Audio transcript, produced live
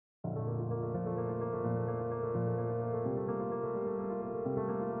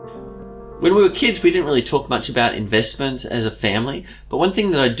When we were kids, we didn't really talk much about investments as a family, but one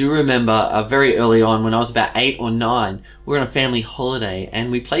thing that I do remember very early on, when I was about 8 or 9, we were on a family holiday and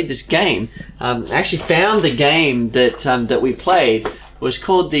we played this game. I actually found the game that we played was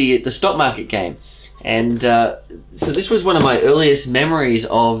called the stock market game. And so this was one of my earliest memories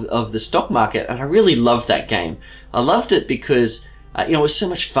of the stock market, and I really loved that game. I loved it because you know, it was so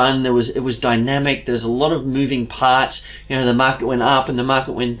much fun. It was dynamic. There's a lot of moving parts. You know, the market went up and the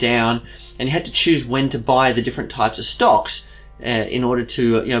market went down, and you had to choose when to buy the different types of stocks in order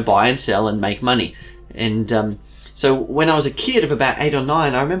to buy and sell and make money. And so when I was a kid of about 8 or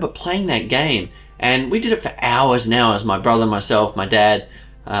 9, I remember playing that game, and we did it for hours and hours. My brother, myself, my dad.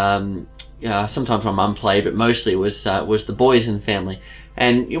 Sometimes my mum played, but mostly was the boys in the family.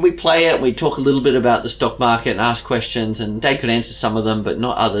 And we'd play it, we'd talk a little bit about the stock market and ask questions, and Dad could answer some of them, but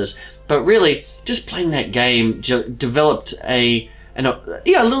not others. But really, just playing that game developed a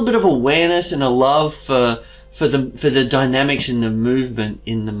little bit of awareness and a love for the dynamics and the movement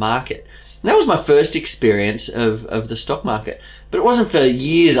in the market. And that was my first experience of the stock market. But it wasn't for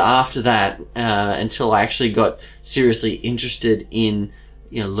years after that until I actually got seriously interested in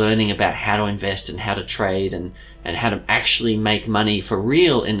learning about how to invest and how to trade and how to actually make money for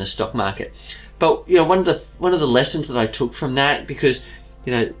real in the stock market. But one of the lessons that I took from that, because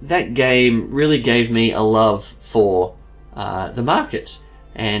that game really gave me a love for the markets.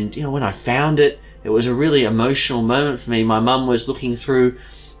 And when I found it, it was a really emotional moment for me. My mum was looking through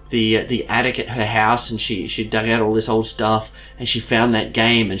the attic at her house, and she dug out all this old stuff, and she found that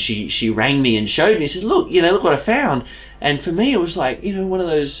game, and she rang me and showed me. She said, look what I found. And for me, it was like one of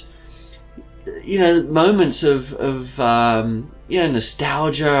those moments of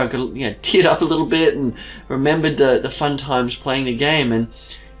nostalgia. I got teared up a little bit and remembered the fun times playing the game. And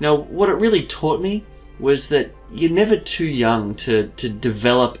what it really taught me was that you're never too young to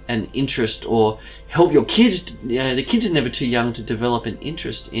develop an interest, or help your kids. The kids are never too young to develop an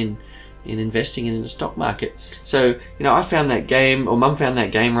interest in investing in the stock market. So I found that game, or Mum found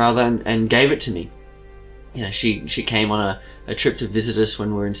that game rather, and gave it to me. She came on a trip to visit us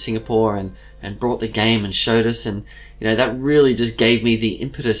when we were in Singapore, and brought the game and showed us, and that really just gave me the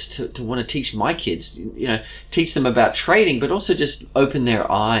impetus to want to teach my kids, teach them about trading, but also just open their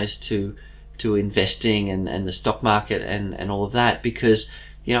eyes to investing and the stock market and all of that, because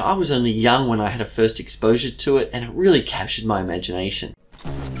I was only young when I had a first exposure to it, and it really captured my imagination.